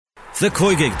The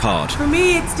Koigig Pod. For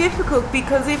me, it's difficult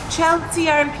because if Chelsea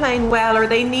aren't playing well or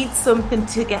they need something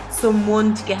to get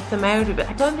someone to get them out of it,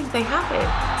 I don't think they have it.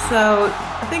 So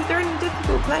I think they're in a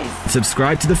difficult place.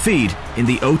 Subscribe to the feed in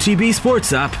the OTB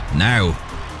Sports app now.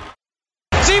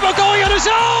 Zebo going on his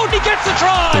own, he gets the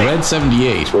try. The Red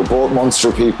 78. We're both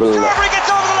Munster people. Carberry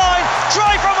gets over the line,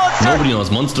 try from Munster. Nobody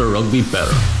knows Munster rugby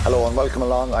better. Hello and welcome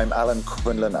along. I'm Alan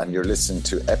Quinlan and you're listening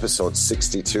to episode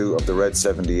 62 of the Red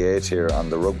 78 here on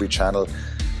the Rugby Channel.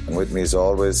 And with me as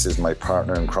always is my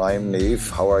partner in crime, Niamh.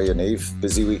 How are you, Niamh?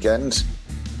 Busy weekend?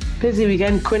 Busy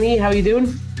weekend, Quinny. How are you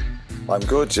doing? I'm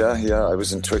good, yeah. I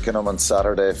was in Twickenham on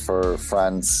Saturday for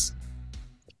France.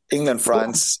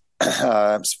 England-France.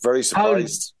 I was very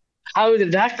surprised. How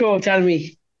did that go? Tell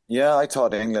me. Yeah, I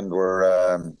thought England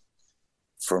were...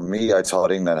 For me, I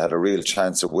thought England had a real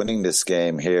chance of winning this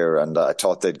game here, and I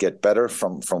thought they'd get better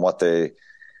from what they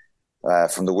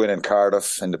from the win in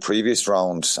Cardiff in the previous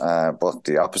round. But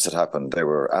the opposite happened. They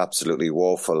were absolutely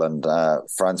woeful, and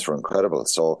France were incredible.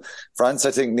 So France,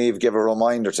 I think, Niamh, give a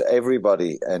reminder to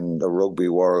everybody in the rugby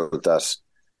world that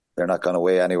they're not going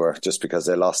away anywhere just because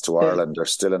they lost to Ireland. They're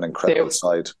still an incredible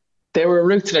side. They were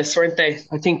ruthless, weren't they?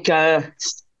 I think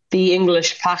the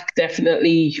English pack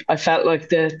definitely, I felt like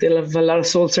they'll have a lot of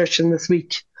soul searching this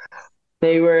week.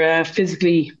 They were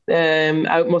physically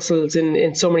outmuscled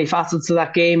in so many facets of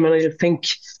that game, and I just think,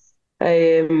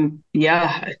 it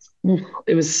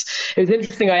was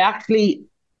interesting. I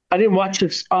didn't watch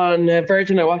it on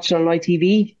Virgin. I watched it on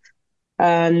ITV,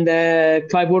 and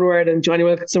Clive Woodward and Johnny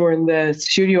Wilkinson were in the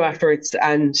studio afterwards,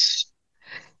 and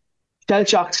shell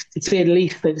shocked to say the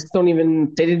least. They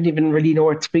didn't even really know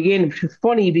where to begin, which is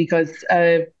funny because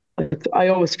I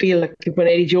always feel like when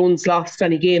Eddie Jones lost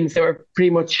any games, they were pretty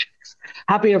much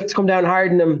happy enough to come down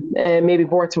hard on them. Maybe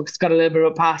Borthwick's got a little bit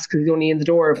of a pass because he's only in the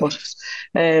door, but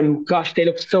gosh, they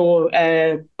looked so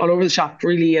all over the shop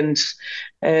really, and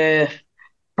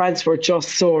France were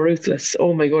just so ruthless.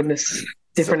 Oh my goodness,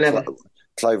 different level.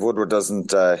 Clive Woodward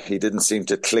didn't seem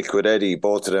to click with Eddie.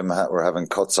 Both of them were having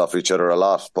cuts off each other a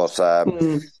lot. But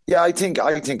I think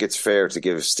it's fair to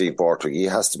give Steve Borthwick. He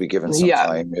has to be given some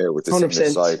time here with this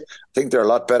English side. I think they're a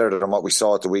lot better than what we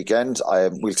saw at the weekend.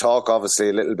 We'll talk obviously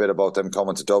a little bit about them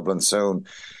coming to Dublin soon.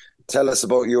 Tell us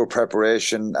about your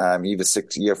preparation.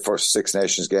 Your first Six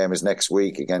Nations game is next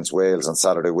week against Wales on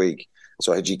Saturday week.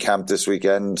 So had you camped this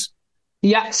weekend?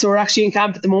 Yeah, so we're actually in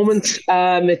camp at the moment.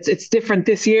 It's different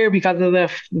this year because of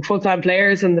the full-time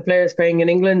players and the players playing in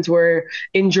England. We're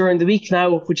in during the week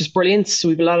now, which is brilliant. So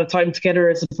we've a lot of time together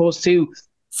as opposed to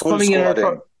coming in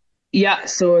on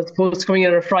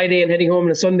a Friday and heading home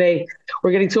on a Sunday. We're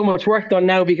getting so much work done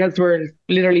now because we're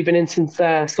literally been in since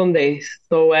Sunday.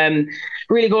 So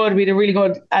really good. We had a really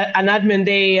good an admin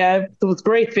day. So it was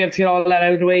great to be able to get all that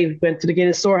out of the way. We went to the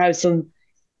Guinness Storehouse on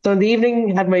Sunday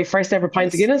evening, had my first ever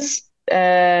pint of Guinness.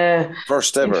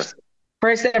 First ever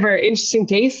interesting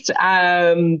taste,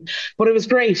 but it was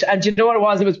great. And you know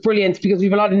what it was brilliant because we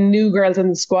have a lot of new girls in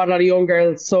the squad, a lot of young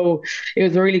girls, so it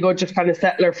was a really good just kind of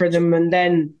settler for them. And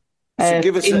then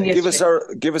give us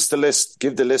the list,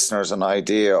 give the listeners an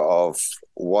idea of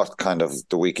what kind of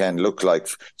the weekend looked like.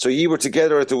 So you were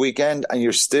together at the weekend and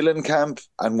you're still in camp,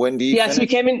 and when do you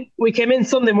finish? we came in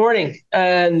Sunday morning,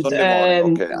 and okay.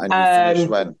 And you finished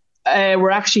when? We're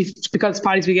actually, because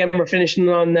Paddy's weekend, we're finishing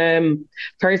on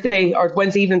Thursday or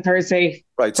Wednesday evening, Thursday.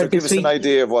 Right, so give us an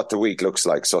idea of what the week looks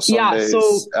like. So Sundays,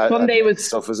 Sunday was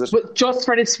stuff, is it? Just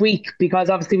for this week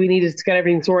because obviously we needed to get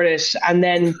everything sorted, and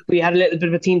then we had a little bit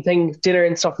of a team thing, dinner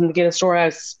and stuff in the Guinness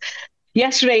Storehouse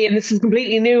yesterday, and this is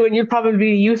completely new, and you'll probably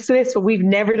be used to this, but we've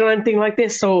never done anything like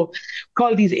this. So we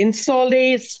call these install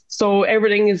days. So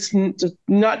everything is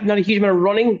not a huge amount of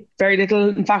running, very little.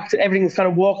 In fact, everything is kind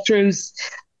of walkthroughs.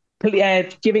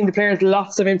 Giving the players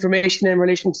lots of information in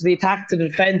relation to the attack, to the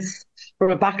defence, from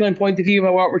a backline point of view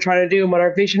about what we're trying to do and what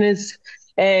our vision is.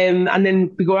 And then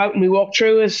we go out and we walk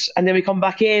through it, and then we come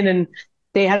back in, and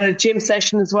they had a gym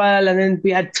session as well, and then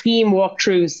we had team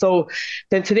walkthroughs. So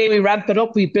then today we ramp it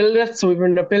up, we build it. So we were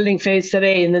in the building phase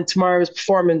today, and then tomorrow is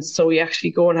performance. So we actually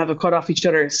go and have a cut off each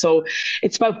other. So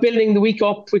it's about building the week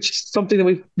up, which is something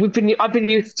that I've been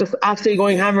used to just absolutely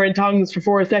going hammer and tongs for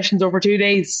 4 sessions over 2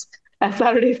 days.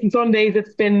 Saturdays and Sundays.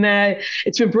 It's been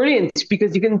brilliant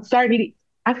because you can start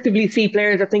actively see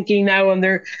players are thinking now, and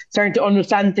they're starting to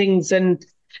understand things. And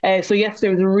so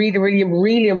yesterday was a really, really,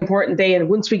 really important day. And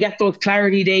once we get those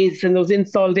clarity days and those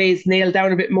install days nailed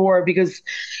down a bit more, because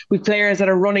with players that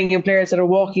are running and players that are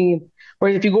walking,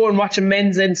 whereas if you go and watch a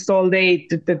men's install day,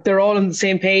 they're all on the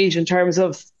same page in terms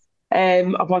of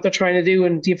of what they're trying to do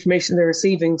and the information they're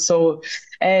receiving. So,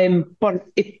 but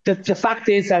the fact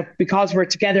is that because we're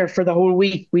together for the whole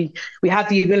week, we have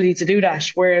the ability to do that.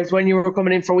 Whereas when you were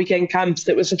coming in for weekend camps,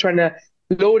 it was just trying to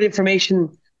load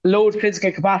information, load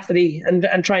physical capacity,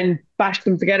 and try and bash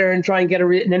them together and try and get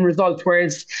an end result.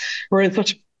 Whereas we're in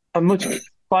such a much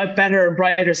better and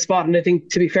brighter spot. And I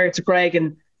think, to be fair to Greg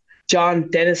and John,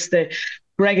 Dennis,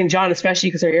 Greg and John especially,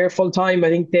 because they're here full time, I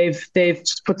think they've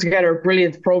put together a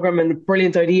brilliant program and a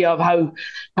brilliant idea of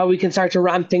how we can start to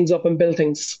ramp things up and build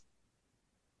things.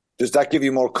 Does that give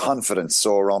you more confidence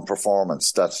around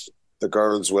performance, that the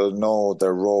girls will know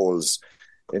their roles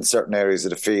in certain areas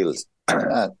of the field?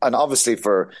 And obviously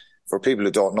for people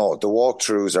who don't know, the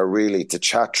walkthroughs are really to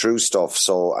chat through stuff.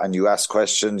 So, and you ask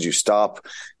questions, you stop,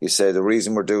 you say, the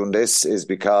reason we're doing this is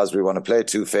because we want to play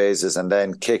 2 phases and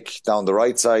then kick down the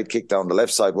right side, kick down the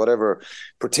left side, whatever,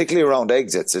 particularly around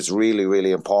exits, it's really,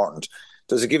 really important.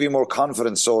 Does it give you more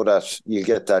confidence so that you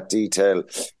get that detail?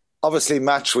 Obviously,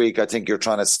 match week, I think you're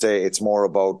trying to say it's more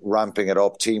about ramping it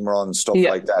up, team runs, stuff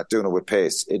like that, doing it with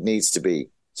pace. It needs to be.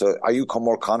 So are you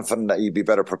more confident that you'd be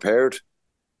better prepared?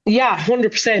 Yeah,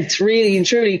 100%, really and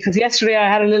truly. Because yesterday I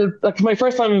had my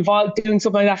first time involved doing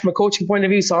something like that from a coaching point of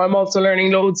view. So I'm also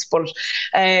learning loads. But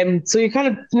so you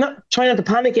kind of try not to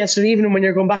panic yesterday, even when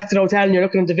you're going back to the hotel and you're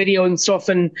looking at the video and stuff,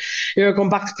 and you're going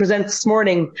back to present this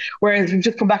morning. Whereas we've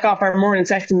just come back off our morning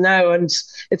session now, and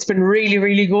it's been really,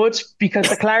 really good because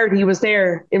the clarity was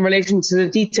there in relation to the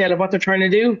detail of what they're trying to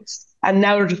do. And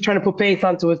now they're just trying to put pace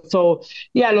onto it. So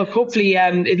yeah, look, hopefully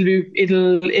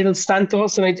it'll stand to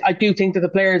us, and I do think that the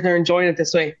players are enjoying it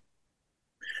this way.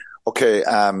 Okay,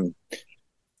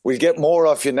 we'll get more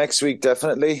off you next week,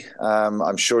 definitely.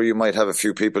 I'm sure you might have a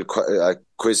few people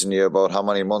quizzing you about how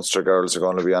many Munster girls are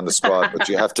going to be on the squad, but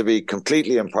you have to be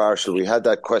completely impartial. We had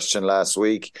that question last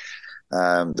week.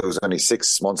 There was only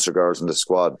 6 Munster girls in the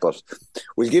squad, but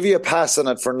we'll give you a pass on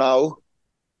it for now.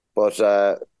 But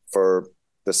for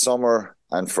the summer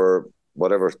and for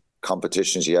whatever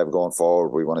competitions you have going forward,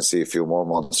 we want to see a few more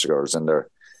Munster girls in there.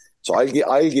 So I'll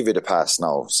give you the pass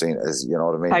now, seeing as you know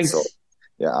what I mean. Thanks. So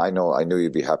yeah, I knew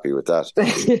you'd be happy with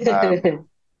that.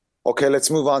 Okay,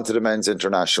 let's move on to the men's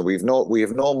international. We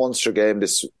have no Munster game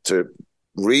this to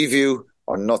review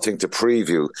or nothing to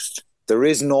preview. There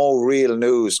is no real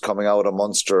news coming out of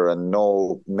Munster and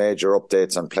no major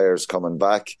updates on players coming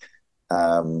back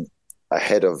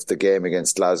ahead of the game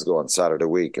against Glasgow on Saturday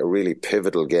week, a really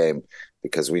pivotal game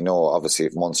because we know obviously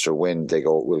if Munster win,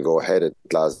 will go ahead at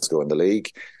Glasgow in the league.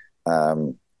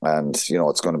 And you know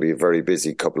it's going to be a very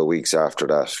busy couple of weeks after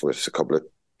that with a couple of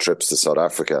trips to South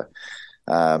Africa.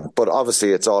 But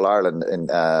obviously it's all Ireland in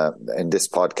this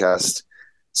podcast.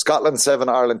 Scotland 7,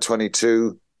 Ireland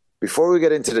 22. Before we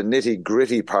get into the nitty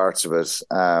gritty parts of it,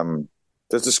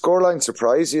 does the scoreline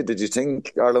surprise you? Did you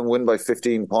think Ireland win by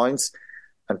 15 points?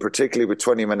 And particularly with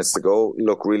 20 minutes to go,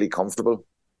 look really comfortable?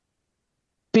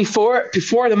 Before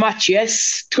the match,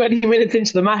 yes. 20 minutes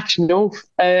into the match, no.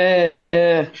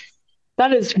 That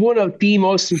is one of the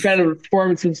most incredible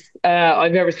performances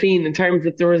I've ever seen in terms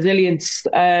of the resilience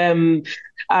and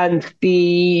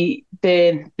the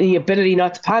ability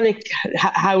not to panic,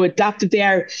 how adaptive they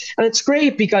are. And it's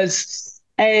great because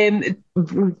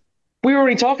we were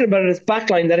already talking about it as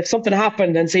backline, that if something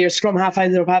happened and say your scrum half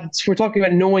ended up happening, we're talking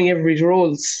about knowing everybody's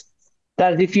roles.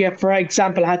 That if you, for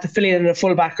example, had to fill in a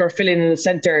fullback or fill in a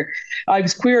centre, I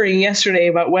was querying yesterday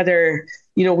about whether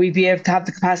we'd be able to have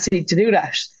the capacity to do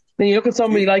that. Then you look at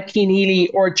somebody like Cian Healy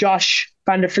or Josh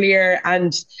van der Fleer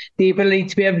and the ability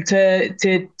to be able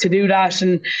to do that,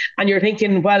 and you're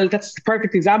thinking, well, that's the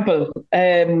perfect example.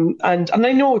 And I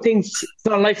know things it's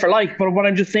not like for like, but what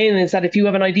I'm just saying is that if you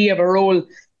have an idea of a role.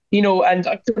 And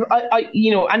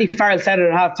Andy Farrell said it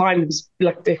at half time. It was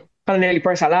like the kind of nearly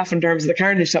burst out laughing in terms of the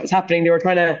carnage that was happening. They were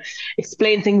trying to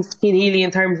explain things to Cian Healy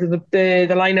in terms of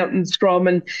the line out and scrum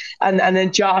and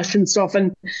then Josh and stuff.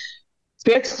 And to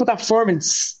be able to put that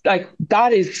performance like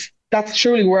that's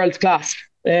truly world class.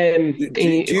 Do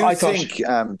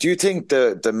you think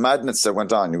the madness that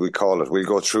went on, we call it, we'll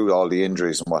go through all the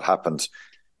injuries and what happened.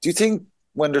 Do you think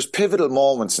when there's pivotal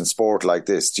moments in sport like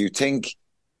this, do you think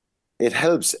it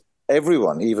helps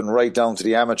everyone, even right down to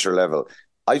the amateur level?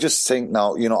 I just think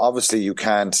now, obviously you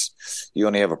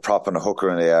only have a prop and a hooker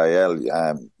in the AIL.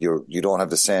 You don't have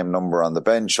the same number on the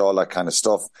bench, all that kind of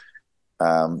stuff.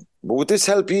 But would this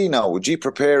help you now? Would you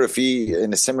prepare if you,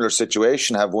 in a similar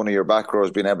situation, have one of your back rows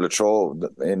being able to throw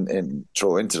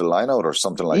into the line out or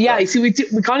something like that? Yeah, you see, we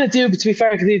kind of do, but to be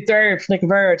fair, because there, Nick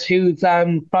Verrett, who's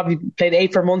probably played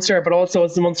 8 for Munster, but also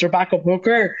as the Munster backup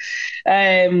hooker.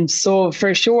 So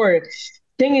for sure,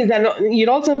 thing is that you'd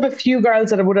also have a few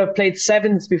girls that would have played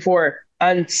sevens before,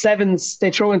 and sevens they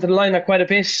throw into the lineup quite a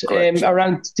bit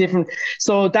around different.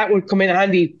 So that would come in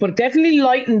handy. But definitely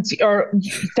lightened or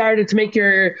started to make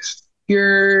your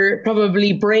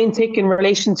probably brain tick in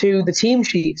relation to the team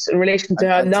sheets, in relation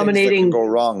to nominating. Things that can go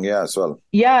wrong, as well.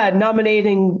 Yeah,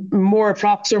 nominating more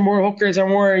props or more hookers or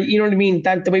more, you know what I mean,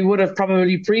 that we would have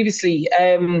probably previously.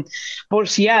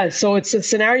 But yeah, so it's a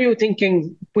scenario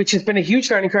thinking, which has been a huge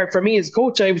learning curve for me as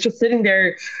coach. I was just sitting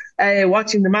there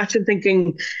watching the match and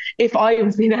thinking, if I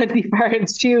was in Andy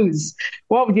Barron's shoes,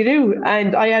 what would you do?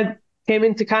 And I came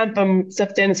into camp and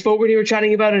Steph Dennis Fogarty were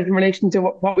chatting about it in relation to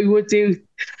what we would do.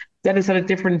 Dennis had a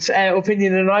different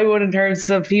opinion than I would in terms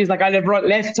of, he was like, I'd have brought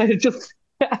left, I'd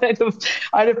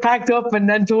have packed up and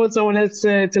then told someone else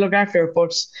to look after it.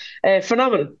 But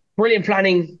phenomenal, brilliant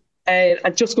planning.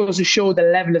 It just goes to show the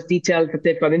level of detail that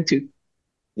they've gone into.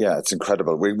 Yeah, it's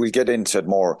incredible. We'll get into it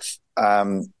more.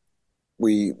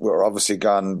 We're obviously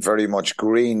gone very much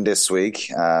green this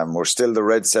week. We're still the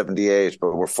red 78,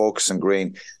 but we're focusing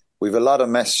green. We've a lot of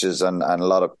messages and a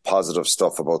lot of positive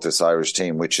stuff about this Irish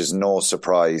team, which is no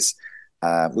surprise.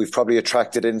 We've probably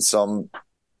attracted in some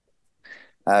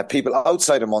people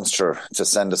outside of Munster to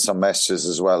send us some messages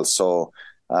as well. So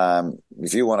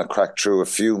if you want to crack through a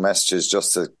few messages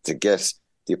just to get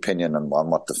the opinion on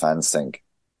what the fans think.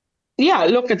 Yeah,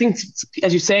 look, I think,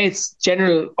 as you say, it's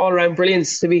general all-round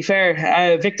brilliance, to be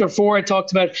fair. Victor Ford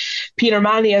talked about Peter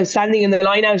Manley outstanding in the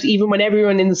line-out, even when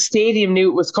everyone in the stadium knew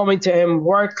it was coming to him.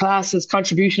 World class, his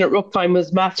contribution at Rucktime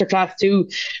was masterclass too.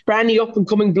 Brandy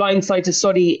up-and-coming blindside to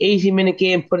study, 80-minute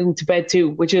game put into bed too,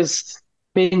 which has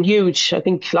been huge. I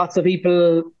think lots of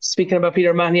people speaking about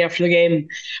Peter Manley after the game.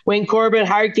 Wayne Corbett,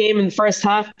 hard game in the first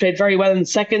half, played very well in the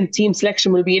second. Team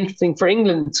selection will be interesting for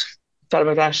England. Thought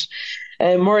about that.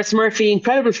 Maurice Murphy,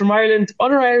 incredible from Ireland.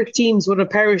 Other Irish teams would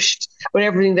have perished with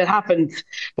everything that happened.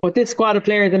 But this squad of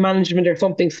players and management are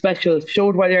something special.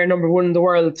 Showed why they're number one in the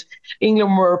world.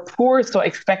 England were poor, so I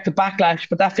expect a backlash.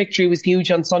 But that victory was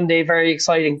huge on Sunday. Very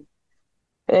exciting.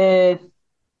 David,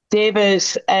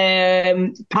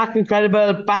 pack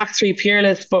incredible. Back three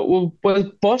peerless. But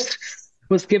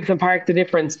was Gibson Park the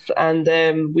difference?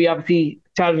 And we obviously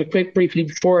chatted briefly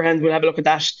beforehand. We'll have a look at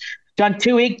that. John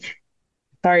Tuig.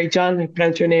 Sorry, John, I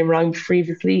pronounced your name wrong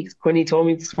previously. Quinny told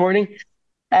me this morning.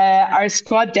 Our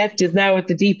squad depth is now at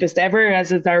the deepest ever,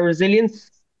 as is our resilience.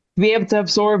 To be able to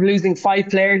absorb losing 5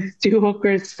 players, 2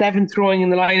 hookers, 7 throwing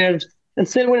in the line-out, and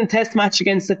still win a test match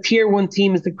against a Tier 1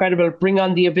 team is incredible. Bring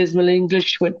on the abysmal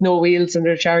English with no wheels in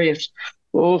their chariot.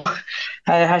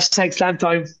 Hashtag slam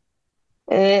time.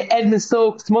 Edmund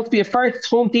Stokes, must be a first.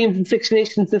 Home teams in 6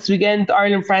 nations this weekend.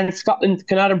 Ireland, France, Scotland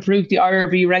cannot improve the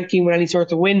IRB ranking with any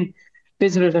sort of win.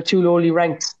 Visitors are too lowly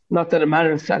ranked. Not that it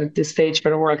matters at this stage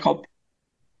for the World Cup.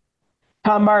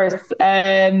 Tom Morris,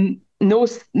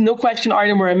 no question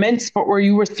Ireland were immense, but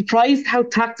you were surprised how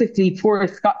tactically poor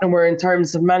Scotland were in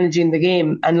terms of managing the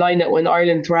game and line out when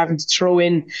Ireland were having to throw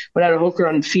in without a hooker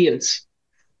on the field.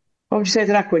 What would you say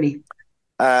to that, Quinny?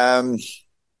 I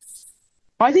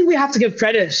think we have to give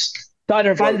credit to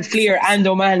either Van der Fleer and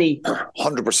O'Mahony.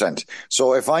 100%.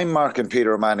 So if I'm marking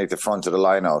Peter O'Mahony at the front of the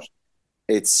line-out,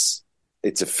 it's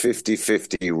a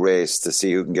 50-50 race to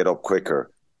see who can get up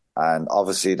quicker. And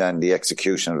obviously then the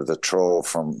execution of the throw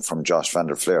from Josh Van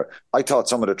der Fleer. I thought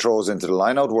some of the throws into the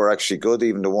line-out were actually good,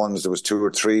 even the ones, there was 2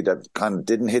 or 3 that kind of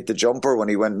didn't hit the jumper when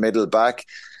he went middle back.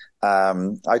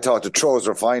 I thought the throws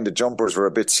were fine, the jumpers were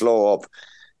a bit slow up.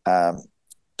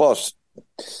 But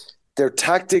their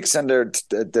tactics and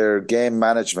their game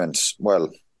management, well,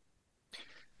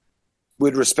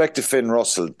 with respect to Finn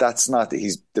Russell, that's not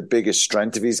he's the biggest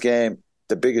strength of his game.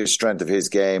 The biggest strength of his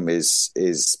game is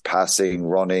passing,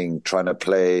 running, trying to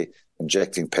play,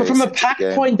 injecting pace. But from a pack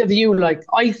point of view, like,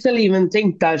 I still even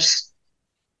think that,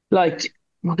 like,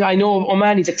 I know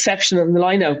O'Mahony's exceptional in the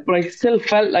lineup, but I still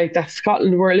felt like that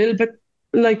Scotland were a little bit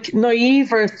like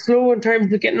naive or slow in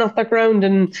terms of getting off the ground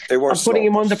and putting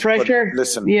him under pressure.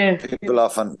 Listen, people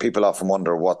often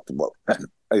wonder what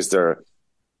is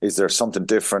there something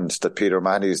different that Peter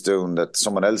O'Mahony is doing that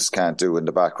someone else can't do in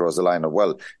the back rows of the lineup?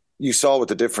 Well, you saw what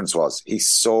the difference was. He's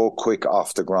so quick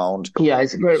off the ground. Yeah,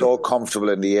 he's so comfortable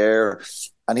in the air.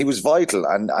 And he was vital,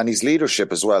 and his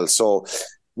leadership as well. So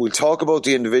we'll talk about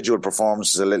the individual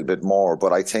performances a little bit more,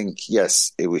 but I think,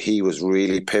 yes, he was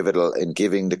really pivotal in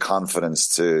giving the confidence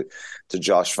to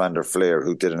Josh Van der Fleer,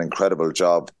 who did an incredible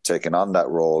job taking on that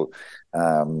role.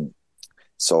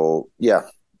 So, yeah,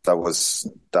 that was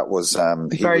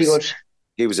very good.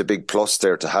 He was a big plus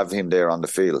there to have him there on the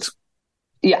field.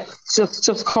 Yeah, just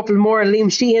a couple more.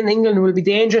 Liam Sheehan, England will be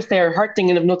dangerous. They're hurting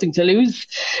and have nothing to lose.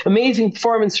 Amazing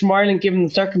performance from Ireland given the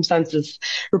circumstances.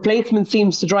 Replacement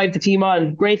seems to drive the team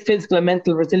on. Great physical and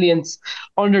mental resilience.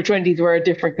 Under 20s were a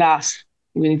different class.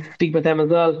 We need to speak about them as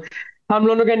well. Tom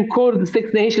Lonergan quoted the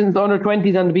Six Nations under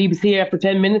 20s on the BBC after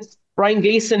 10 minutes. Brian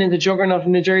Gleeson in the juggernaut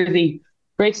in New Jersey.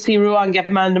 Great to see Ruan get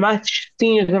man of the match.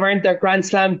 Seniors have earned their Grand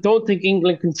Slam. Don't think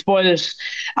England can spoil it.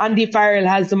 Andy Farrell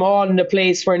has them all in a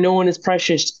place where no one is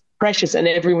precious, and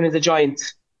everyone is a giant.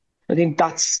 I think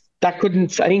that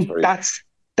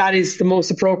is the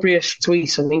most appropriate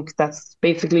tweet. I think that's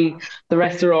basically, the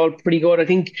rest are all pretty good. I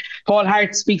think Paul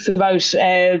Hart speaks about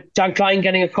John Klein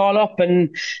getting a call up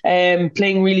and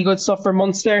playing really good stuff for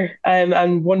Munster,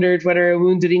 and wondered whether a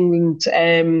wounded England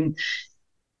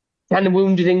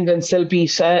still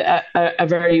beat a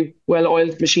very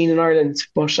well-oiled machine in Ireland.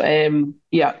 But I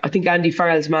think Andy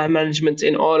Farrell's man management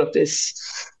in all of this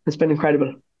has been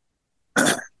incredible.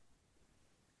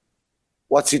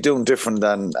 What's he doing different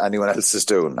than anyone else is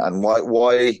doing? And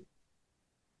why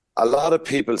a lot of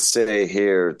people say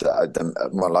here,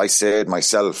 well, I say it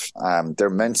myself, they're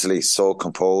mentally so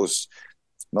composed,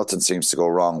 nothing seems to go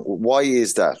wrong. Why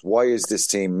is that? Why is this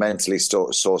team mentally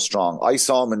so strong? I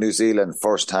saw them in New Zealand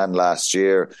firsthand last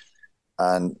year,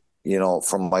 and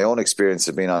from my own experience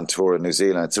of being on tour in New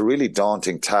Zealand, it's a really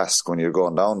daunting task when you're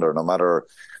going down there, no matter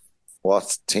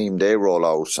what team they roll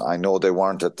out. I know they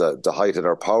weren't at the height of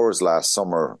their powers last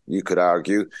summer, you could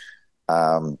argue,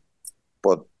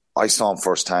 but I saw them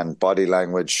firsthand, body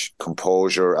language,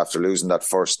 composure after losing that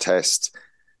first test.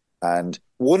 And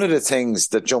one of the things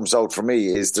that jumps out for me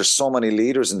is there's so many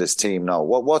leaders in this team now.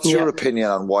 What's your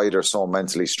opinion on why they're so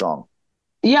mentally strong?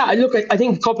 Yeah, look, I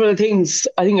think a couple of things.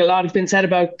 I think a lot has been said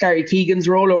about Gary Keegan's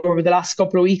role over the last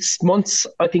couple of months.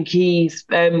 I think he's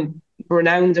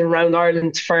renowned around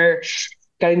Ireland for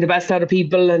getting the best out of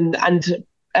people and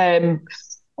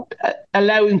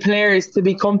allowing players to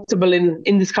be comfortable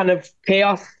in this kind of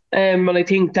chaos. And I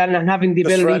think that, and having the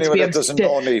ability to be able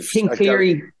to think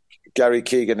clearly. Gary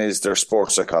Keegan is their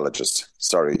sports psychologist.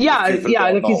 Sorry. Yeah,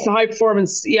 look, he's a high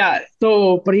performance. Yeah,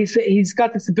 so but he's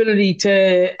got this ability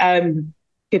to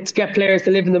get players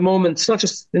to live in the moment. It's not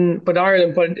just in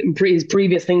Ireland, but in his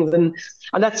previous things, and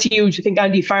that's huge. I think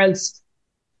Andy Farrell's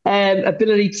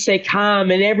ability to stay calm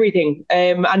in everything,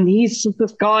 and he's just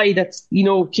this guy that's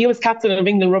he was captain of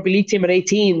England rugby league team at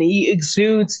 18. He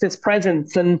exudes this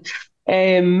presence, and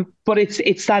but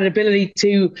it's that ability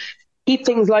to keep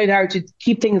things lighthearted,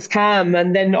 keep things calm,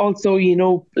 and then also,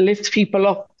 lift people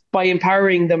up by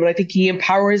empowering them. And I think he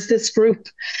empowers this group.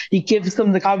 He gives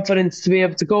them the confidence to be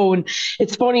able to go. And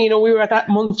it's funny, we were at that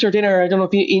Munster dinner, I don't know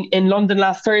if in London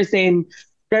last Thursday, and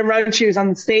Graham Rowntree was on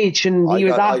the stage, and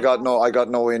I got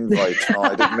no invite. No,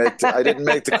 I didn't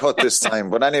make the cut this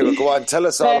time. But anyway, go on, tell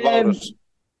us all about it.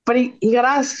 But he got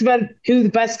asked about who the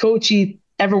best coach he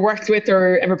ever worked with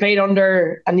or ever played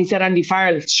under, and he said Andy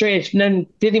Farrell straight, and then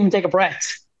didn't even take a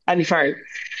breath. Andy Farrell.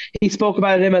 He spoke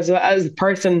about him as a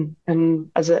person and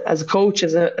as a coach,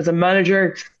 as a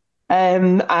manager,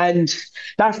 and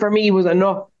that for me was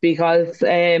enough, because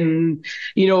Graham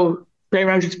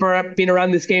Roundtree's been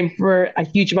around this game for a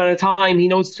huge amount of time. He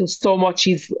knows so much.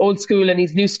 He's old school and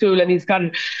he's new school, and he's got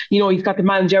to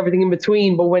manage everything in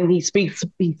between. But when he speaks,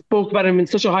 he spoke about him in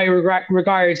such a high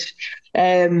regard.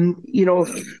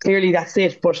 Clearly that's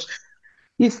it. But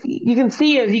you can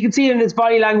see it. You can see it in his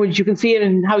body language. You can see it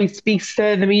in how he speaks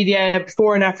to the media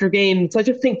before and after games. So I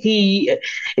just think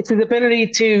it's his ability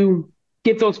to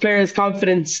give those players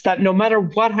confidence that no matter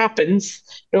what happens,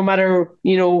 no matter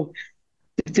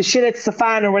the shit hits the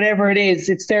fan or whatever it is,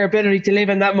 it's their ability to live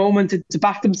in that moment, to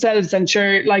back themselves. And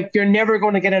sure, you're never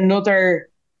going to get another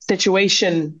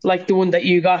situation like the one that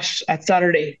you got at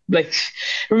Saturday.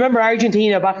 Remember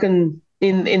Argentina back in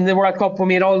the World Cup when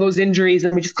we had all those injuries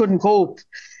and we just couldn't cope.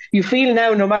 You feel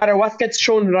now, no matter what gets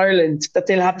thrown at Ireland, that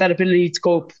they'll have that ability to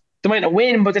cope. They might not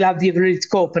win, but they'll have the ability to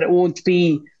cope, and it won't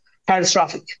be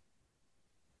catastrophic.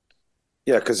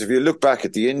 Yeah, because if you look back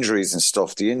at the injuries and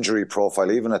stuff, the injury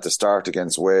profile, even at the start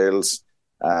against Wales,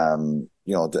 a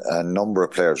number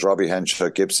of players, Robbie Henshaw,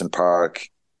 Gibson Park,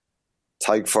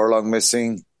 Tadhg Furlong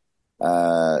missing.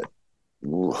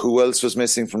 Who else was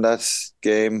missing from that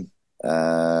game?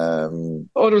 There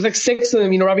was 6 of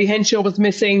them. Robbie Henshaw was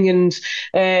missing, and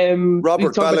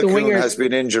Robert Balakoon has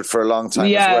been injured for a long time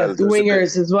as well. Yeah, the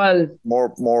wingers as well.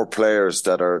 More players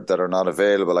that are not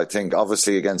available. I think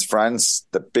obviously against France,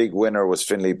 the big winner was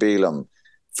Finlay Bealham.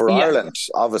 For Ireland,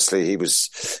 obviously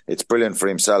it's brilliant for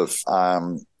himself.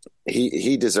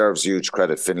 He deserves huge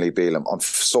credit, Finlay Bealham.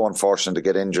 So unfortunate to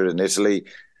get injured in Italy.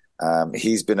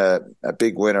 He's been a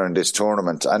big winner in this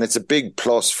tournament, and it's a big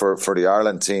plus for the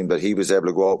Ireland team that he was able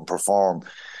to go out and perform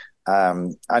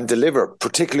and deliver,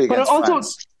 particularly against France. But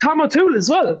also Tom O'Toole as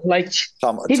well.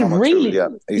 Tom really,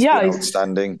 O'Toole, he's been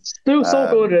outstanding. So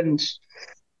good.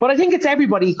 But I think it's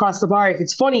everybody across the park.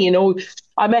 It's funny,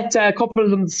 I met a couple of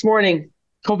them this morning.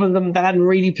 Couple of them that hadn't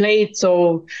really played,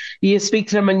 so you speak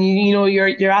to them and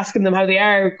you're asking them how they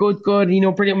are. Good,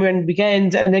 brilliant win the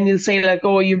weekend, and then you'll say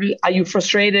 "Oh, are you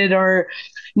frustrated?" or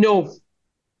 "No,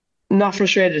 not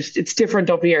frustrated. It's different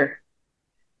up here.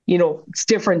 It's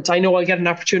different. I know I'll get an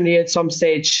opportunity at some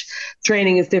stage.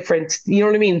 Training is different. You know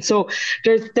what I mean?" So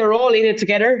they're all in it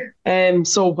together.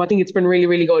 So I think it's been really,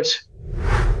 really good.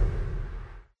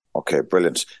 Okay,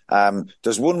 brilliant.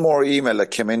 There's one more email that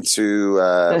came into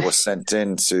was sent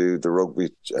into the rugby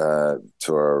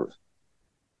to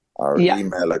our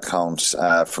email account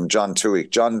from John Tuick.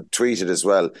 John tweeted as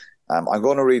well. I'm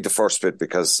going to read the first bit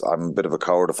because I'm a bit of a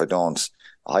coward if I don't.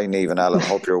 Hi, Niamh and Alan.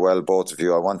 Hope you're well, both of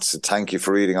you. I want to thank you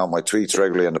for reading out my tweets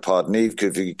regularly on the pod. Niamh,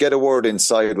 if you could get a word in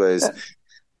sideways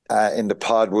in the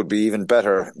pod would be even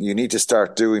better. You need to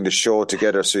start doing the show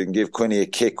together so you can give Quinny a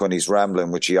kick when he's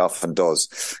rambling, which he often does.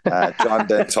 John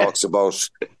then talks about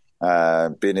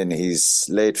being in his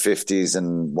late 50s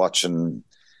and watching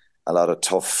a lot of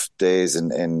tough days in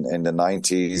the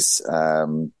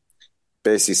 90s.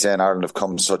 Basically saying Ireland have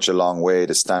come such a long way,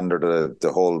 the standard of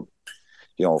the whole,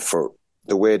 for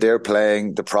the way they're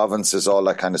playing, the provinces, all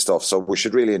that kind of stuff. So we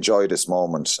should really enjoy this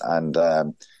moment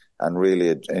and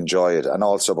really enjoy it. And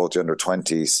also about the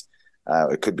under-20s,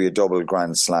 it could be a double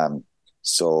Grand Slam.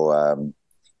 So,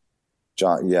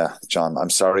 John, I'm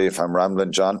sorry if I'm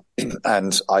rambling, John,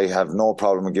 and I have no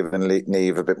problem giving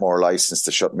Niamh a bit more license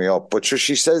to shut me up. But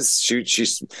she says she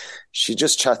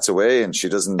just chats away and she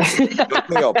doesn't shut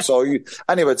me up. So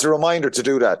anyway, it's a reminder to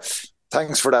do that.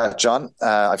 Thanks for that, John.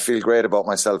 I feel great about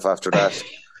myself after that.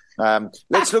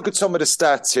 Let's look at some of the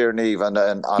stats here, Niamh,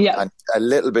 and a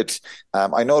little bit.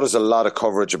 I know there's a lot of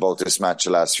coverage about this match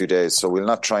the last few days, so we'll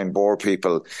not try and bore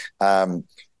people.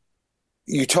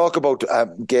 You talk about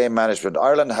game management.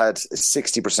 Ireland had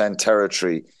 60%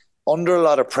 territory under a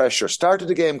lot of pressure. Started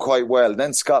the game quite well.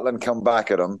 Then Scotland come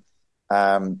back at them.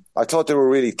 I thought they were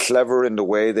really clever in the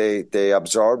way they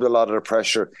absorbed a lot of the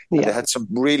pressure. And they had some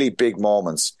really big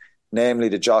moments, namely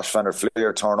the Josh van der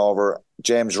Flier turnover,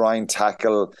 James Ryan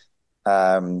tackle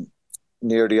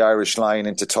near the Irish line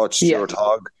into touch, Stuart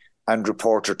Hogg, Andrew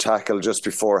Porter tackle just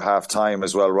before half time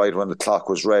as well, right when the clock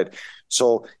was red.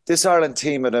 So this Ireland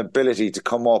team had an ability to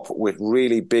come up with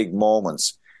really big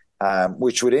moments,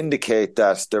 which would indicate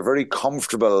that they're very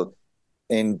comfortable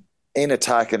in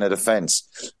attack and a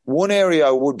defence. One area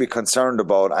I would be concerned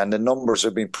about, and the numbers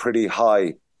have been pretty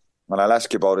high, and I'll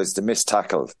ask you about, is the missed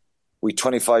tackles. We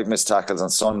 25 missed tackles on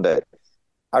Sunday.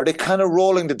 Are they kind of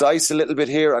rolling the dice a little bit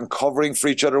here and covering for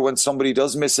each other when somebody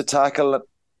does miss a tackle?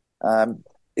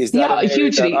 Is that an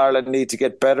area that Ireland need to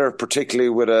get better, particularly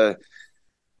with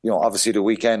obviously the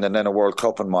weekend and then a World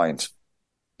Cup in mind?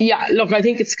 Yeah, look, I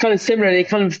think it's kind of similar. They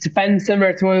kind of defend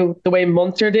similar to the way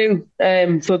Munster do.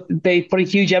 So they put a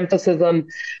huge emphasis on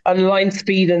line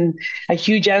speed and a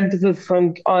huge emphasis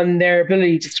on their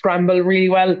ability to scramble really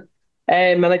well.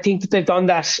 And I think that they've done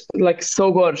that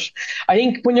so good. I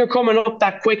think when you're coming up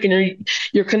that quick and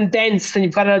you're condensed and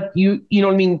you've got you know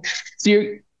what I mean. So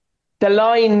the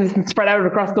line isn't spread out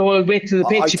across the whole width of the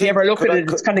pitch. If you ever look at it,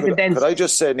 it's kind of condensed. Could I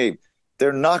just say, Niamh,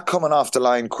 they're not coming off the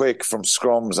line quick from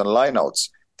scrums and lineouts.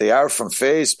 They are from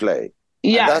phase play.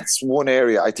 Yeah, and that's one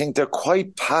area. I think they're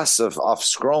quite passive off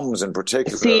scrums in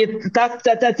particular. See,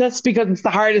 that's because it's the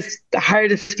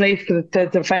hardest place to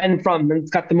defend from, and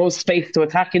it's got the most space to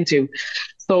attack into.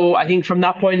 So I think from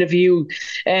that point of view,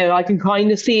 I can kind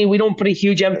of see we don't put a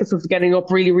huge emphasis getting up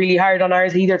really, really hard on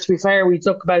ours either. To be fair, we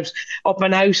talk about up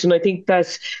and out, and I think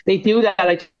that they do that.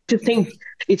 I just think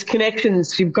it's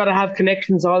connections. You've got to have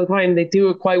connections all the time. They do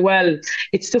it quite well.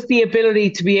 It's just the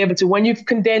ability to be able to, when you've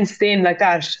condensed in like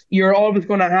that, you're always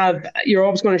going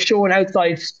to show an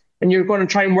outside, and you're going to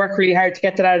try and work really hard to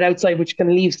get to that outside, which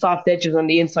can leave soft edges on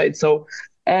the inside. So,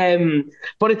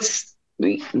 but it's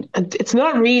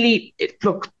not really.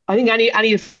 Look, I think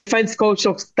any defence coach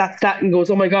looks at that and goes,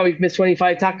 "Oh my God, we've missed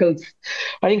 25 tackles."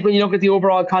 I think when you look at the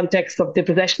overall context of the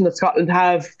possession that Scotland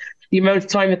have, the amount of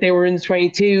time that they were in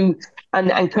 22,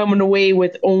 and coming away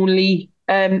with only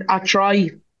a try,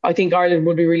 I think Ireland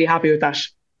would be really happy with that.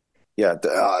 Yeah,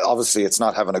 obviously it's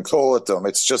not having a go at them.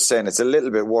 It's just saying it's a little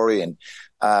bit worrying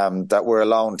that we're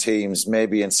allowing teams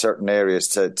maybe in certain areas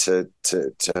to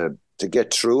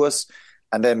get through us.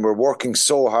 And then we're working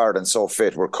so hard and so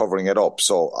fit, we're covering it up.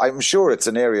 So I'm sure it's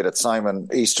an area that Simon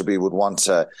Easterby would want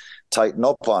to tighten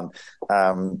up on.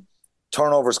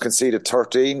 Turnovers conceded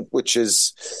 13, which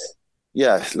is,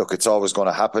 look, it's always going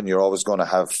to happen. You're always going to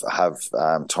have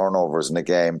turnovers in a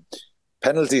game.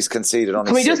 Penalties conceded only 6.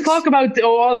 Can we just talk about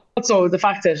also the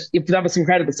fact that that was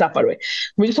incredible stuff, by the way. Can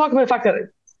we just talk about the fact that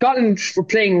Scotland were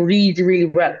playing really, really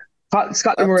well.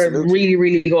 Scotland were really,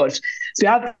 really good. So you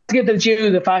have to give them due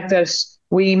the fact that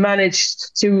we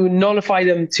managed to nullify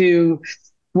them to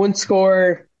one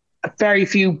score, very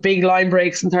few big line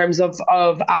breaks in terms of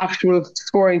actual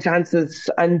scoring chances,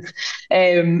 and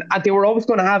they were always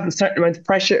going to have a certain amount of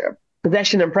pressure,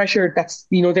 possession and pressure. That's,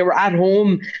 they were at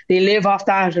home, they live off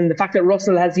that, and the fact that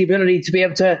Russell has the ability to be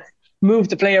able to move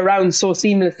the play around so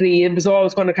seamlessly, it was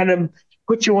always going to kind of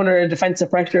put you under a defensive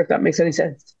pressure, if that makes any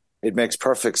sense. It makes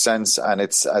perfect sense, and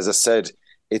it's, as I said,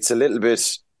 it's a little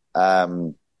bit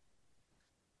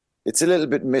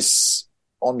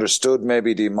misunderstood,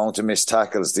 maybe, the amount of missed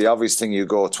tackles. The obvious thing, you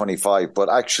go 25, but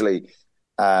actually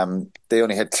they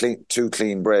only had 2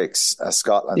 clean breaks,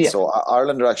 Scotland. So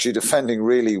Ireland are actually defending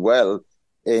really well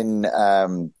in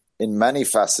many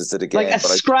facets of the game. Like a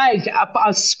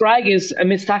scrag is a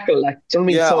missed tackle. Like, do you know what I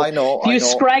mean? Yeah, so I know. If you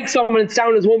scrag someone, it's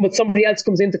down as one, but somebody else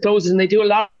comes in to close it, and they do a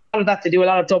lot of that. They do a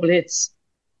lot of double hits.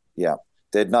 Yeah.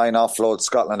 They had 9 offloads,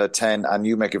 Scotland had 10, and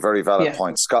you make a very valid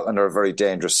point. Scotland are a very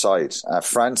dangerous side.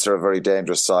 France are a very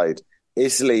dangerous side.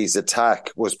 Italy's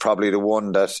attack was probably the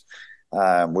one that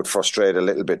would frustrate a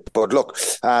little bit. But look,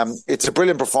 it's a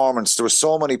brilliant performance. There were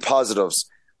so many positives.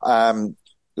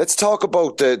 Let's talk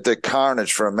about the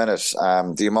carnage for a minute,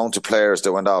 the amount of players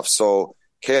that went off. So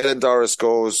Caelan Doris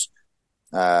goes,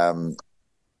 Ian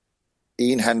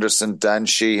Henderson, Dan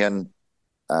Sheehan,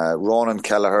 Ronan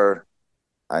Kelleher,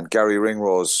 and Gary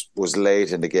Ringrose was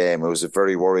late in the game. It was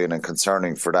very worrying and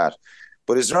concerning for that.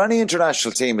 But is there any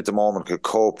international team at the moment could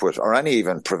cope with, or any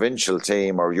even provincial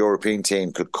team or European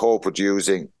team could cope with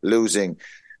losing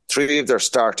 3 of their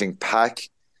starting pack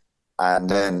and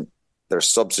then their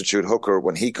substitute hooker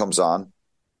when he comes on?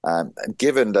 And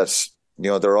given that,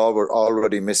 they're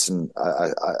already missing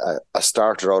a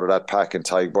starter out of that pack in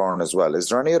Tadhg Beirne as well, is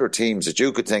there any other teams that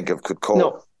you could think of could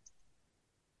cope?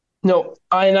 No,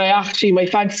 and my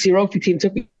fantasy rugby team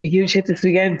took a huge hit this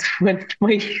weekend when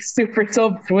my super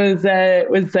sub was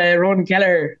Ronan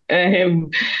Kelleher.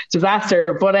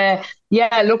 Disaster. But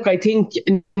look, I think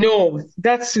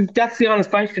that's the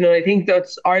honest question, and I think that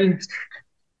Ireland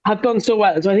have done so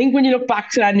well. So I think when you look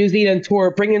back to that New Zealand tour,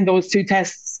 bringing those 2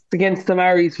 tests against the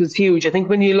Maoris was huge. I think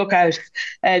when you look at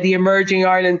the emerging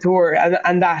Ireland tour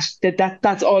and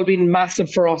that's all been massive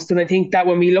for us. And I think that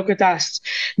when we look at that,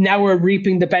 now we're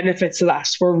reaping the benefits of that.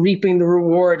 We're reaping the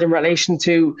reward in relation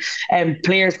to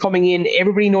players coming in,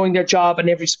 everybody knowing their job and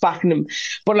everybody's backing them.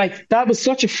 But that was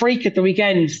such a freak at the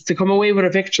weekend to come away with a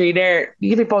victory there.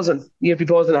 You'd be buzzing.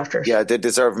 After it. Yeah, they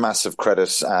deserve massive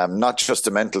credit. Not just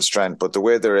the mental strength, but the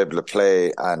way they're able to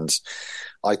play. And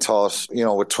I thought,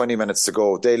 with 20 minutes to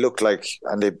go, they looked like,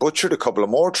 and they butchered a couple of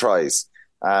more tries.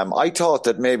 I thought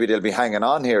that maybe they'll be hanging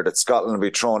on here, that Scotland will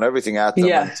be throwing everything at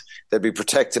them and they'll be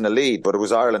protecting the lead, but it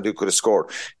was Ireland who could have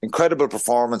scored. Incredible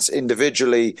performance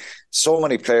individually. So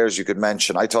many players you could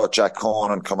mention. I thought Jack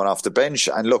Conan coming off the bench,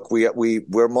 and look,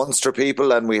 we're Munster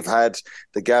people, and we've had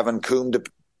the Gavin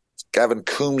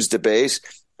Coombs debate,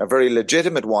 a very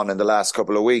legitimate one in the last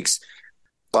couple of weeks.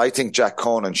 But I think Jack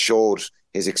Conan showed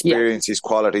his experience, his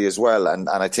quality as well. And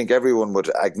I think everyone would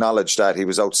acknowledge that. He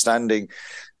was outstanding.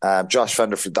 Josh van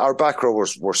der Vliet, our back row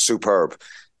were superb.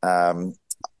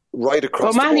 Right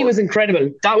across O'Mahony was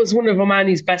incredible. That was one of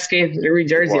O'Mahony's best games in the Green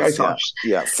Jersey, I thought.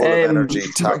 Yeah, full of energy,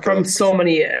 tackles. From so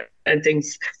many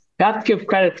things. You have to give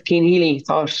credit to Cian Healy.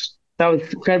 Thought that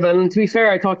was incredible. And to be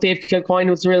fair, I thought Dave Kilcoyne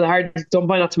was really hard to dump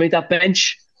by not to make that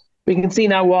bench. We can see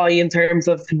now why, in terms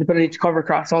of the ability to cover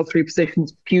across all 3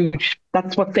 positions. Huge.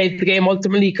 That's what saved the game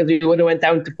ultimately, because we would have went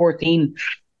down to 14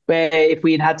 if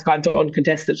we had gone to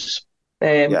uncontested.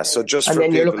 So just for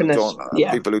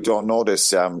people who don't know this,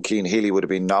 Cian Healy would have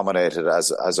been nominated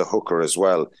as a hooker as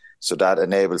well. So that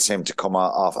enables him to come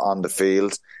off on the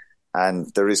field.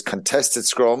 And there is contested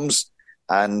scrums,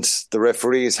 and the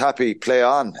referee is happy, play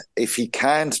on. If he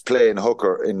can't play in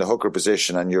the hooker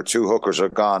position and your 2 hookers are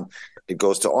gone, it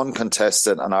goes to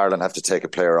uncontested, and Ireland have to take a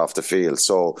player off the field.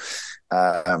 So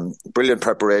brilliant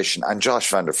preparation. And Josh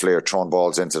van der Vliet throwing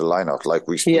balls into the lineup, like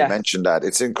we mentioned that.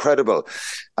 It's incredible.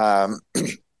 The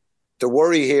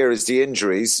worry here is the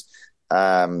injuries.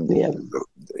 Who's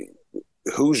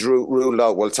ruled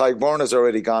out? Well, Tadhg Beirne is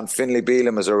already gone. Finlay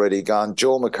Bealham is already gone.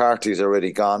 Joe McCarthy is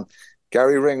already gone.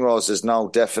 Gary Ringrose is now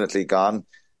definitely gone.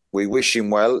 We wish him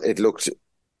well. It looked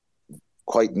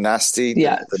quite nasty.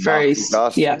 Yeah, very.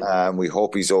 We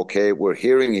hope he's okay. We're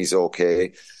hearing he's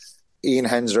okay. Ian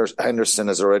Henderson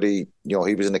has already, he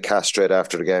was in the cast straight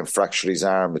after the game, fractured his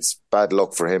arm. It's bad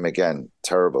luck for him again.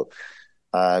 Terrible.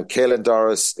 Caelan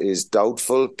Doris is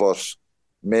doubtful, but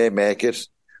may make it.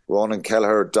 Ronan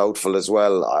Kelleher, doubtful as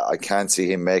well. I can't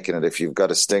see him making it. If you've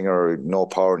got a stinger or no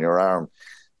power in your arm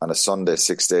on a Sunday,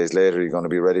 6 days later, you're going to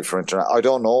be ready for international. I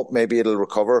don't know. Maybe it'll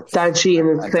recover. Dan Sheehan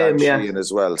is the same, Dan Sheehan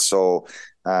as well. So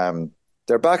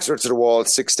their backs are to the wall,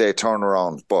 6-day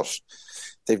turnaround, but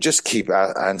they just keep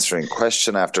answering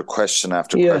question after question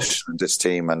after question, this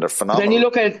team, and they're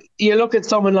phenomenal. Then you look at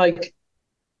someone like,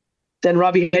 then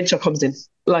Robbie Henshaw comes in.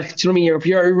 Like, do you know what I mean?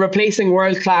 You're replacing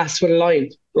world class with a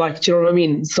line. Like, do you know what I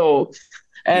mean? So,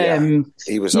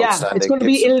 he was outstanding. It's going to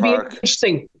be. It'll be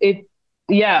interesting.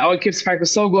 Gibson Park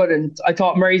was so good, and I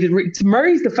thought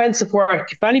Murray's defensive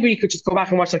work. If anybody could just go back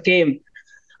and watch that game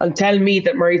and tell me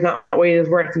that Murray's not weighing his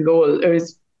worth in goal, it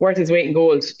was worth his weight in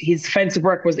gold. His defensive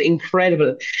work was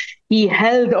incredible. He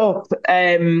held up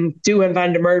Duhan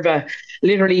van der Merwe.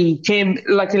 Literally came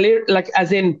like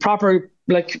as in proper,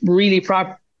 like really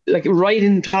proper, like right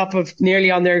in top of,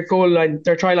 nearly on their goal line,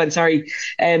 their try line. Sorry,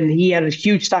 he had a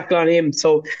huge tackle on him.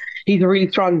 So he's a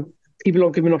really strong. People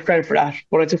don't give enough credit for that,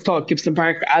 but I just thought Gibson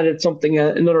Park added something,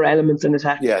 another element in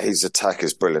attack. Yeah, his attack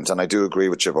is brilliant, and I do agree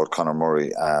with you about Conor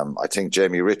Murray. I think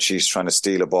Jamie Ritchie's trying to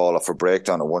steal a ball off a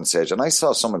breakdown at one stage, and I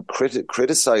saw someone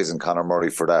criticising Conor Murray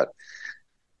for that.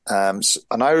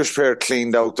 An Irish player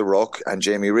cleaned out the ruck, and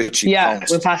Jamie Ritchie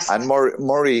pounced, and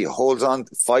Murray holds on,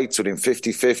 fights with him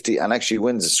 50-50, and actually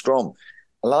wins the scrum.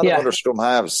 A lot of other scrum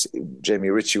halves,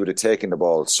 Jamie Ritchie would have taken the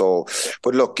ball. So,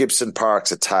 but look, Gibson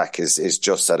Park's attack is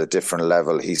just at a different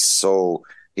level. He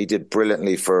did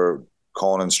brilliantly for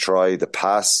Conan's try, the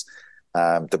pass,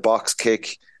 the box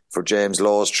kick for James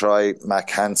Lowe's try. Mac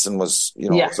Hansen was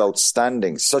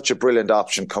outstanding. Such a brilliant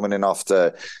option coming in off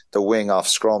the wing off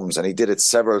scrums, and he did it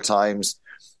several times.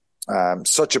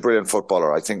 Such a brilliant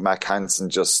footballer. I think Mac Hansen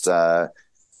just.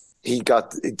 He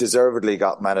deservedly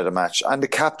got man of the match, and the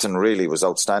captain really was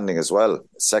outstanding as well.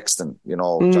 Sexton,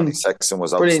 Johnny Sexton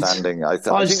was outstanding. I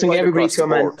think everybody's got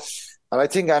man. And I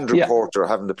think Andrew Porter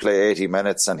having to play 80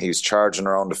 minutes, and he's charging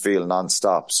around the field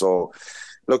non-stop. So,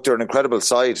 look, they're an incredible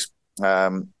side.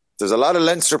 There's a lot of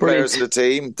Leinster players in the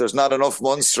team. There's not enough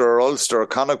Munster or Ulster or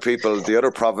Connacht people. The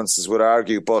other provinces would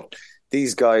argue, but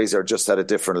these guys are just at a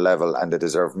different level, and they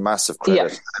deserve massive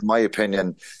credit. In my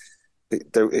opinion,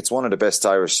 it's one of the best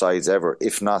Irish sides ever,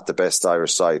 if not the best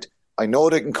Irish side. I know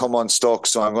they can come unstuck,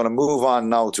 so I'm going to move on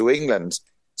now to England.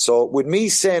 So with me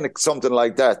saying something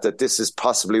like that this is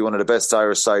possibly one of the best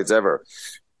Irish sides ever,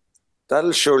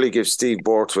 that'll surely give Steve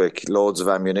Borthwick loads of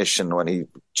ammunition when he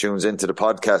tunes into the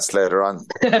podcast later on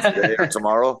today or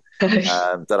tomorrow,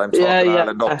 that I'm talking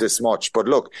Ireland up this much. But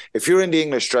look, if you're in the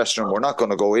English dressing room, we're not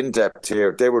going to go in depth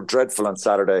here. They were dreadful on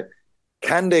Saturday.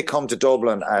 Can they come to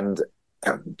Dublin and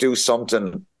do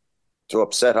something to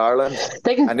upset Ireland?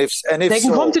 They can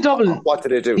come to Dublin. What do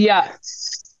they do? Yeah,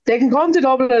 they can come to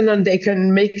Dublin and they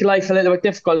can make life a little bit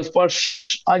difficult. But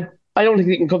I don't think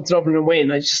they can come to Dublin and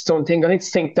win. I just don't think. I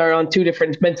think they're on two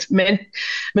different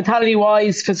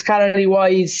mentality-wise,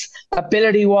 physicality-wise,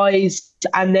 ability-wise,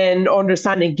 and then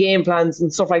understanding game plans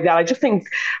and stuff like that. I just think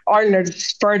Ireland are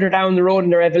just further down the road in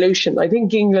their evolution. I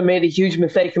think England made a huge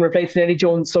mistake in replacing Eddie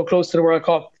Jones so close to the World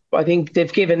Cup. I think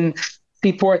they've given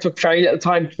Steve Borthwick very little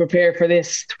time to prepare for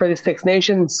this Six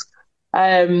Nations,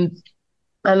 and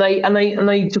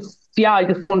I just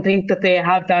don't think that they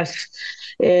have that.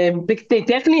 They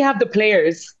definitely have the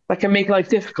players that can make life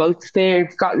difficult.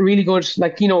 They've got really good,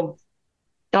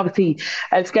 obviously,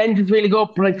 Skenge is really good,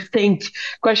 but I think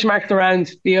question marks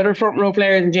around the other front row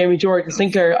players and Jamie George and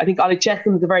Sinclair. I think Ollie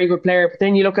Chessum is a very good player, but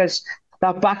then you look at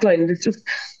that backline, it's just.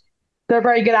 They're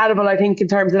very good at it, I think, in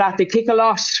terms of that. They kick a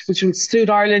lot, which would suit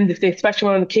Ireland if they especially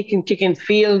want to kick in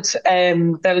field.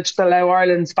 They'll just allow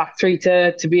Ireland's back three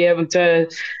to be able to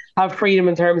have freedom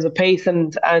in terms of pace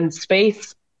and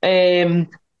space. And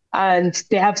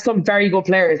they have some very good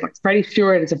players. Like Freddie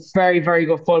Stewart is a very, very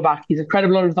good fullback. He's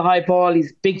incredible under the high ball.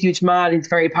 He's a big, huge man. He's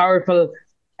very powerful.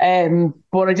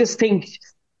 But I just think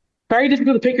very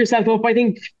difficult to pick yourself up. I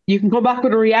think you can come back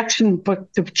with a reaction,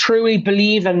 but to truly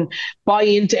believe and buy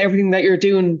into everything that you're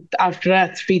doing after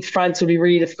that defeat France will be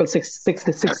really difficult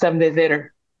 7 days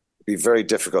later. It'd be very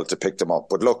difficult to pick them up.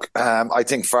 But look, I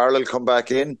think Farrell will come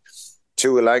back in.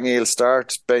 Tuilagi will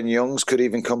start. Ben Youngs could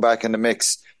even come back in the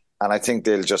mix. And I think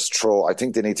they'll just I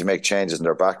think they need to make changes in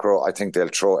their back row. I think they'll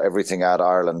throw everything at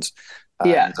Ireland.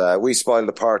 And we spoiled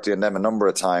the party on them a number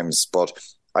of times, but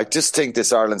I just think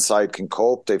this Ireland side can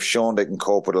cope. They've shown they can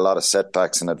cope with a lot of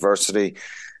setbacks and adversity.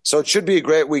 So it should be a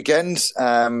great weekend.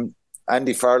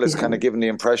 Andy Farrell is kind of given the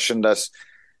impression that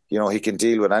he can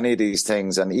deal with any of these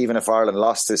things. And even if Ireland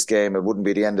lost this game, it wouldn't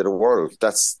be the end of the world.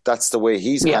 That's the way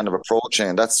he's kind of approaching.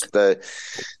 And that's the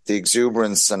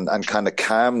exuberance and kind of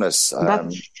calmness.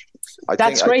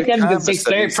 That's great. Then because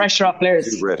takes pressure off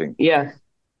players. Yeah.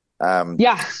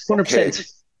 100%. Okay.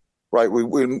 Right,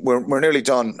 we're nearly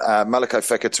done. Malachi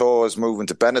Fekitoa is moving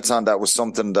to Benetton. That was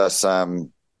something that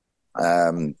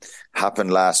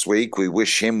happened last week. We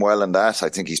wish him well in that. I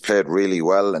think he's played really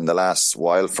well in the last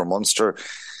while for Munster.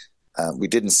 We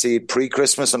didn't see it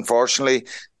pre-Christmas, unfortunately.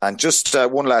 And just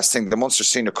one last thing, the Munster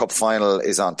Senior Cup final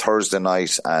is on Thursday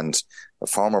night, and the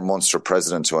former Munster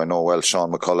president, who I know well,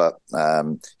 Sean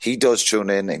McCullough, he does tune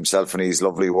in, himself and his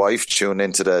lovely wife tune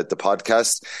into the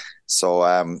podcast. So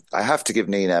I have to give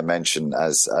Nina a mention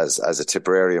as a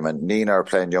Tipperarian. And Nina are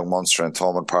playing Young Munster in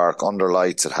Thomond Park under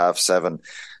lights at 7:30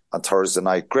 on Thursday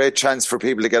night. Great chance for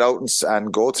people to get out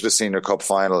and go to the Senior Cup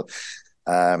final.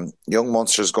 Young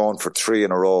Munster's going for 3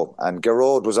 in a row. And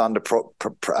Gearóid was on the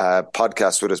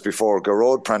podcast with us before.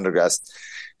 Gearóid Prendergast,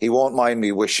 he won't mind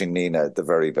me wishing Nina the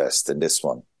very best in this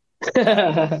one.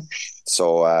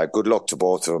 So good luck to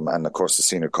both of them. And of course, the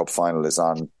Senior Cup final is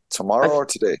on tomorrow or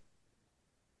today?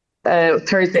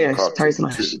 Thursday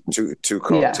night. Two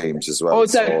Cork teams as well. Oh,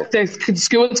 the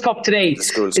Schools Cup today. The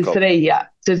Schools Cup today, yeah.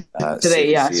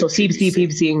 Today, yeah. So CBC,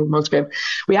 PBC, and Munster.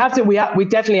 We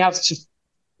definitely have to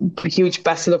a huge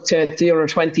best of luck to the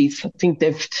under-20s. I think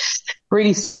they've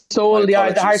really sold the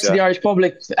hearts of the Irish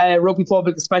public, rugby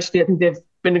public especially. I think they've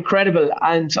been incredible.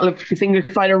 And look, the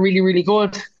English side are really, really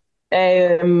good.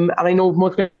 And I know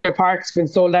Musgrave Park's been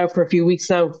sold out for a few weeks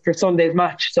now for Sunday's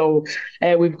match. So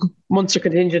we've Munster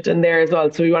contingent in there as well.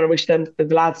 So we want to wish them, the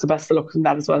lads, the best of luck in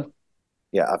that as well.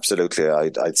 Yeah, absolutely.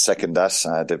 I'd second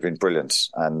that. They've been brilliant,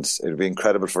 and it'd be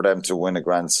incredible for them to win a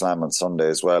Grand Slam on Sunday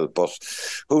as well. But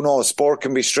who knows? Sport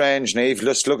can be strange, Niamh.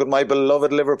 Just look at my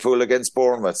beloved Liverpool against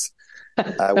Bournemouth. 1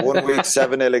 week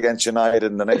 7-0 against United,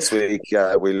 and the next week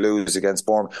we lose against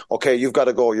Bournemouth. Okay, you've got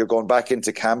to go. You're going back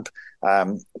into camp.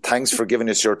 Thanks for giving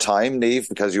us your time, Niamh,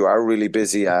 because you are really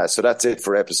busy. So that's it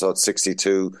for episode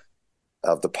 62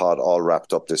 of the pod, all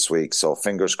wrapped up this week. So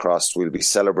fingers crossed, we'll be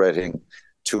celebrating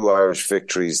 2 Irish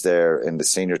victories there in the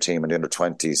senior team and the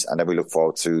under-20s, and then we look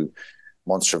forward to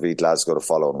Munster v Glasgow the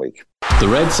following week. The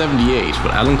Red 78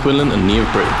 with Alan Quinlan and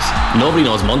Niamh Briggs. Nobody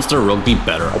knows Munster rugby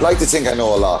better. I'd like to think I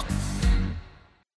know a lot.